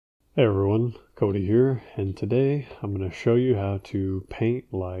Hey everyone, Cody here, and today I'm going to show you how to paint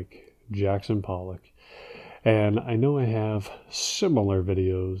like Jackson Pollock. And I know I have similar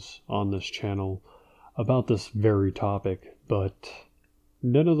videos on this channel about this very topic, but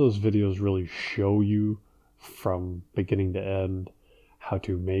none of those videos really show you from beginning to end how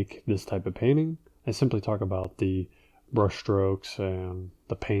to make this type of painting. I simply talk about the brush strokes and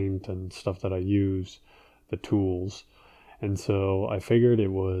the paint and stuff that I use, the tools. And so I figured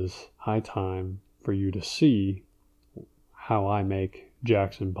it was high time for you to see how I make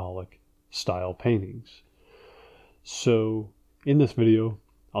Jackson Pollock style paintings. So in this video,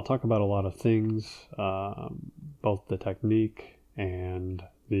 I'll talk about a lot of things, both the technique and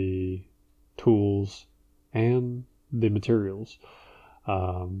the tools and the materials.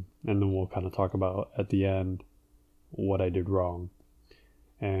 And then we'll kind of talk about at the end what I did wrong.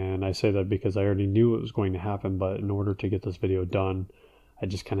 And I say that because I already knew it was going to happen, but in order to get this video done, I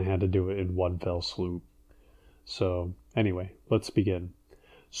just kind of had to do it in one fell swoop. So anyway, let's begin.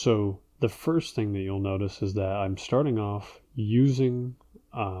 So the first thing that you'll notice is that I'm starting off using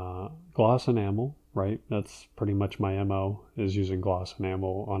gloss enamel, right? That's pretty much my MO, is using gloss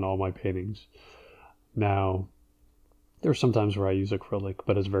enamel on all my paintings. Now, there's sometimes where I use acrylic,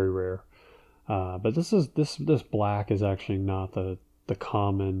 but it's very rare. But this black is actually not the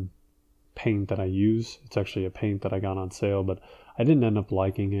common paint that I use. It's actually a paint that I got on sale, but I didn't end up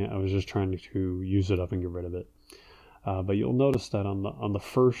liking it. I was just trying to use it up and get rid of it. But you'll notice that on the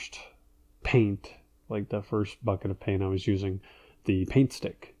first paint, like the first bucket of paint, I was using the paint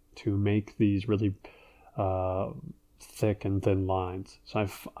stick to make these really thick and thin lines. So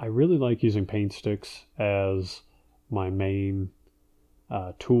I really like using paint sticks as my main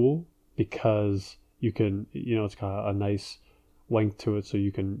tool, because you can, it's got a nice length to it, so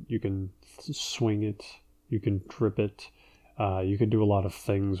you can swing it, you can drip it, you can do a lot of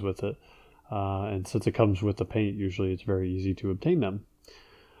things with it, and since it comes with the paint, usually it's very easy to obtain them.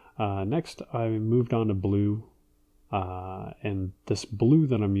 Next, I moved on to blue, and this blue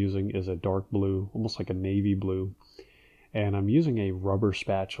that I'm using is a dark blue, almost like a navy blue, and I'm using a rubber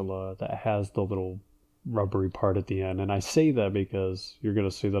spatula that has the little rubbery part at the end. And I say that because you're going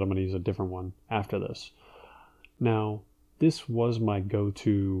to see that I'm going to use a different one after this. Now, this was my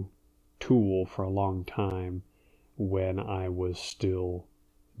go-to tool for a long time when I was still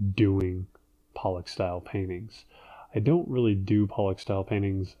doing Pollock style paintings. I don't really do Pollock style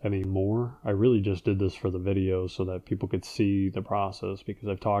paintings anymore. I really just did this for the video so that people could see the process, because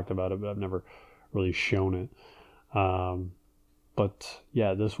I've talked about it, but I've never really shown it. But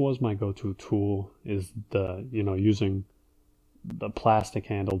yeah, this was my go-to tool, is using the plastic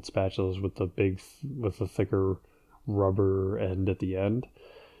handled spatulas with the thicker rubber end at the end.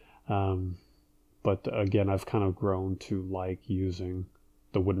 But again, I've kind of grown to like using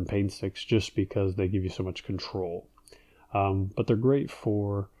the wooden paint sticks just because they give you so much control. But they're great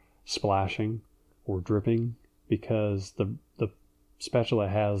for splashing or dripping, because the spatula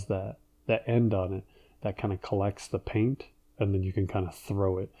has that end on it that kind of collects the paint, and then you can kind of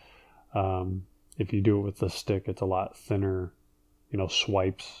throw it. If you do it with the stick, it's a lot thinner,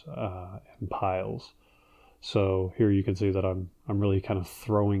 swipes and piles. So here you can see that I'm really kind of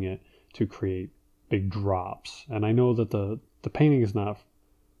throwing it to create big drops. And I know that the painting is not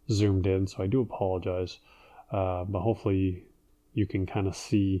zoomed in, so I do apologize. But hopefully you can kind of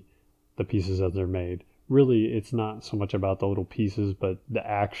see the pieces as they're made. Really, it's not so much about the little pieces, but the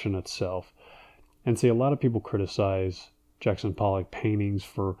action itself. And see, a lot of people criticize Jackson Pollock paintings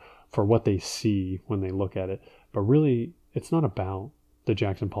for what they see when they look at it. But really, it's not about the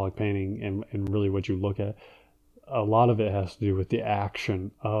Jackson Pollock painting and really what you look at. A lot of it has to do with the action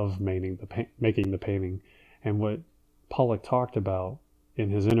of making the painting. And what Pollock talked about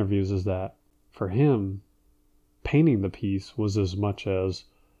in his interviews is that for him, painting the piece was as much as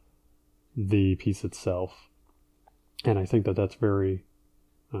the piece itself. And I think that that's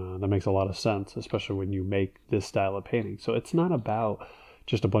that makes a lot of sense, especially when you make this style of painting. So it's not about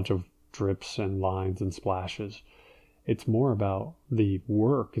just a bunch of drips and lines and splashes. It's more about the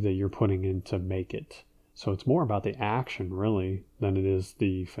work that you're putting in to make it. So it's more about the action, really, than it is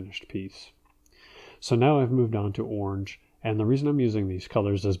the finished piece. So now I've moved on to orange. And the reason I'm using these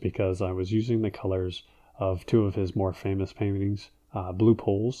colors is because I was using the colors of two of his more famous paintings, Blue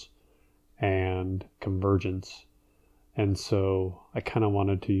Poles and Convergence. And so I kind of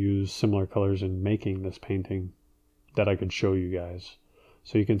wanted to use similar colors in making this painting that I could show you guys.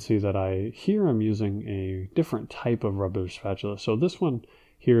 So you can see that I'm using a different type of rubber spatula. So this one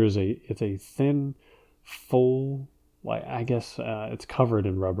here it's a thin, full, I guess it's covered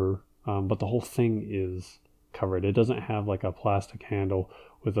in rubber, but the whole thing is covered. It doesn't have like a plastic handle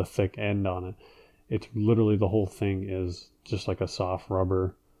with a thick end on it. It's literally, the whole thing is just like a soft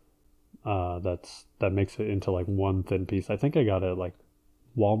rubber that makes it into like one thin piece. I think I got it at like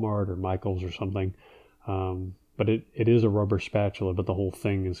Walmart or Michael's or something. But it is a rubber spatula, but the whole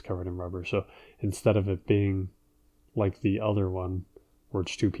thing is covered in rubber. So instead of it being like the other one where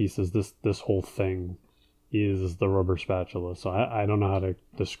it's two pieces, this whole thing is the rubber spatula. So I don't know how to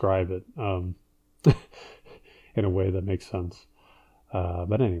describe it in a way that makes sense.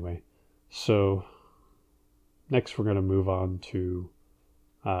 But anyway, so next we're going to move on to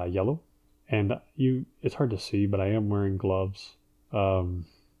yellow. And it's hard to see, but I am wearing gloves.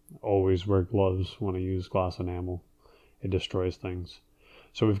 Always wear gloves when I use gloss enamel. It destroys things.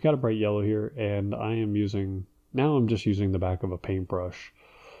 So we've got a bright yellow here, and I'm just using the back of a paintbrush.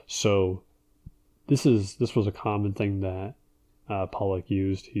 So this was a common thing that Pollock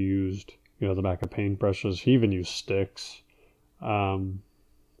used. He used, the back of paintbrushes. He even used sticks.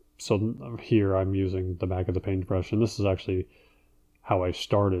 So here I'm using the back of the paintbrush, and this is actually how I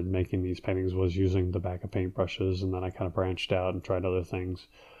started making these paintings, was using the back of paintbrushes, and then I kind of branched out and tried other things.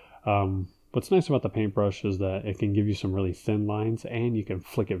 What's nice about the paintbrush is that it can give you some really thin lines, and you can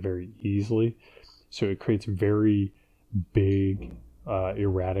flick it very easily. So it creates very big,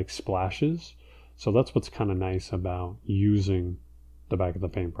 erratic splashes. So that's what's kind of nice about using the back of the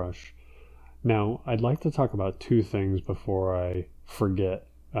paintbrush. Now, I'd like to talk about two things before I forget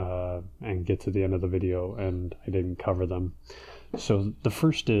and get to the end of the video and I didn't cover them. So the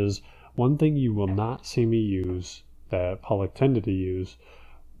first is, one thing you will not see me use that Pollock tended to use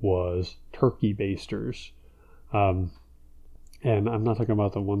was turkey basters. And I'm not talking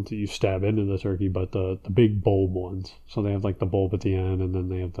about the ones that you stab into the turkey, but the big bulb ones. So they have like the bulb at the end, and then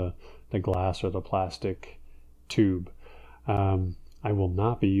they have the glass or the plastic tube. I will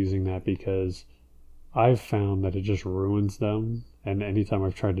not be using that because I've found that it just ruins them. And anytime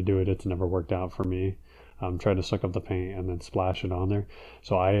I've tried to do it, it's never worked out for me. Try to suck up the paint and then splash it on there.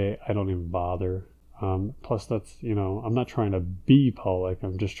 So I don't even bother. Plus that's, I'm not trying to be Pollock.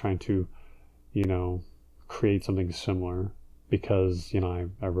 I'm just trying to, create something similar because,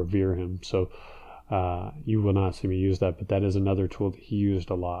 I revere him. So you will not see me use that, but that is another tool that he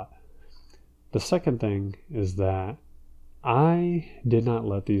used a lot. The second thing is that I did not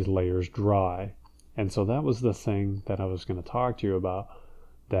let these layers dry. And so that was the thing that I was going to talk to you about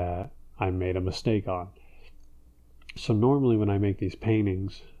that I made a mistake on. So normally when I make these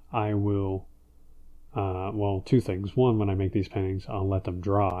paintings, I will, two things. One, when I make these paintings, I'll let them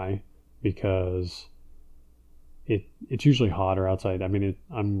dry because it's usually hotter outside. I mean,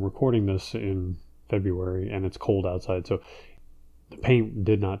 I'm recording this in February and it's cold outside. So the paint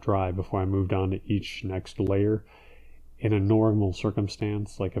did not dry before I moved on to each next layer. In a normal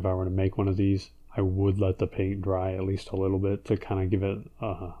circumstance, like if I were to make one of these, I would let the paint dry at least a little bit to kind of give it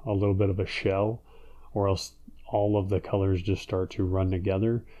a little bit of a shell, or else all of the colors just start to run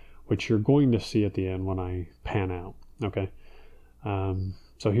together, which you're going to see at the end when I pan out. Okay.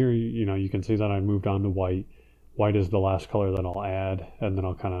 So here, you can see that I moved on to white. White is the last color that I'll add, and then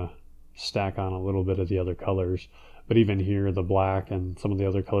I'll kind of stack on a little bit of the other colors. But even here, the black and some of the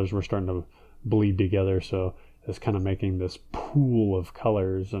other colors were starting to bleed together. So it's kind of making this pool of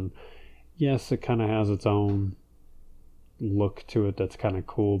colors. And yes, it kind of has its own look to it that's kind of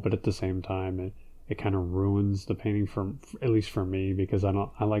cool, but at the same time, it kind of ruins the painting at least for me, because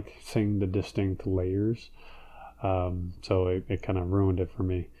I like seeing the distinct layers. So it kind of ruined it for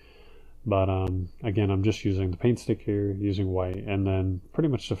me. But again, I'm just using the paint stick here, using white, and then pretty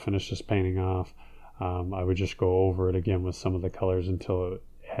much to finish this painting off, I would just go over it again with some of the colors until it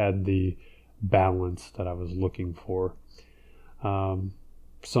had the balance that I was looking for.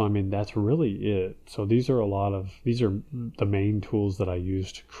 So I mean, that's really it. So these are the main tools that I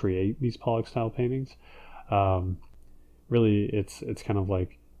use to create these Pollock style paintings. Really, it's kind of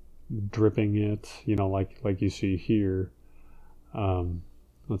like dripping it, like you see here.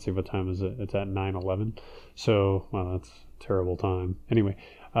 Let's see, what time is it? It's at 9:11. So, well, that's a terrible time. Anyway,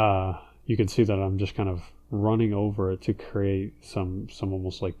 you can see that I'm just kind of running over it to create some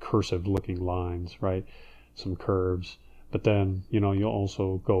almost like cursive looking lines, right? Some curves. But then, you'll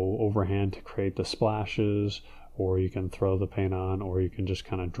also go overhand to create the splashes, or you can throw the paint on, or you can just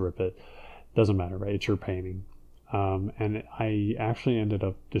kind of drip it. Doesn't matter, right? It's your painting. And I actually ended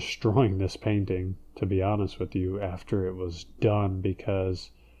up destroying this painting, to be honest with you, after it was done, because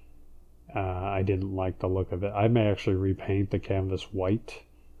I didn't like the look of it. I may actually repaint the canvas white,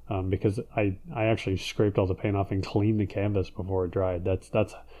 because I actually scraped all the paint off and cleaned the canvas before it dried.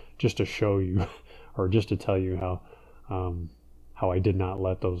 That's just to show you, or just to tell you how I did not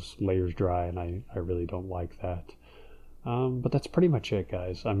let those layers dry, and I really don't like that. But that's pretty much it,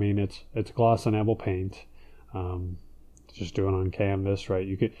 guys. I mean, it's gloss enamel paint. Um, just do it on canvas, right?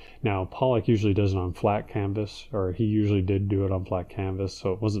 You could now Pollock usually does it on flat canvas, or he usually did do it on flat canvas,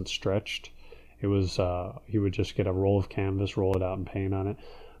 so it wasn't stretched. It was he would just get a roll of canvas, roll it out, and paint on it.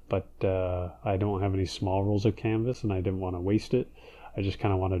 But I don't have any small rolls of canvas, and I didn't want to waste it. I just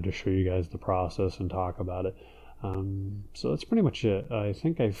kind of wanted to show you guys the process and talk about it. So that's pretty much it. I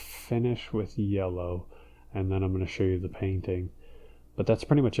think I finished with yellow, and then I'm going to show you the painting. But that's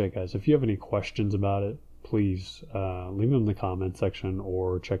pretty much it, guys. If you have any questions about it, please leave them in the comment section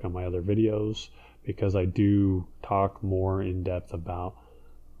or check out my other videos, because I do talk more in depth about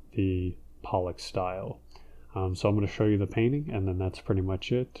the Pollock style. So I'm going to show you the painting, and then that's pretty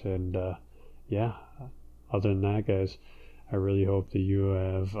much it. And yeah, other than that, guys, I really hope that you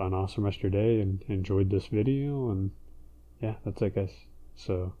have an awesome rest of your day and enjoyed this video. And yeah, that's it, guys.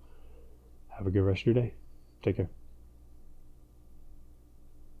 So have a good rest of your day. Take care.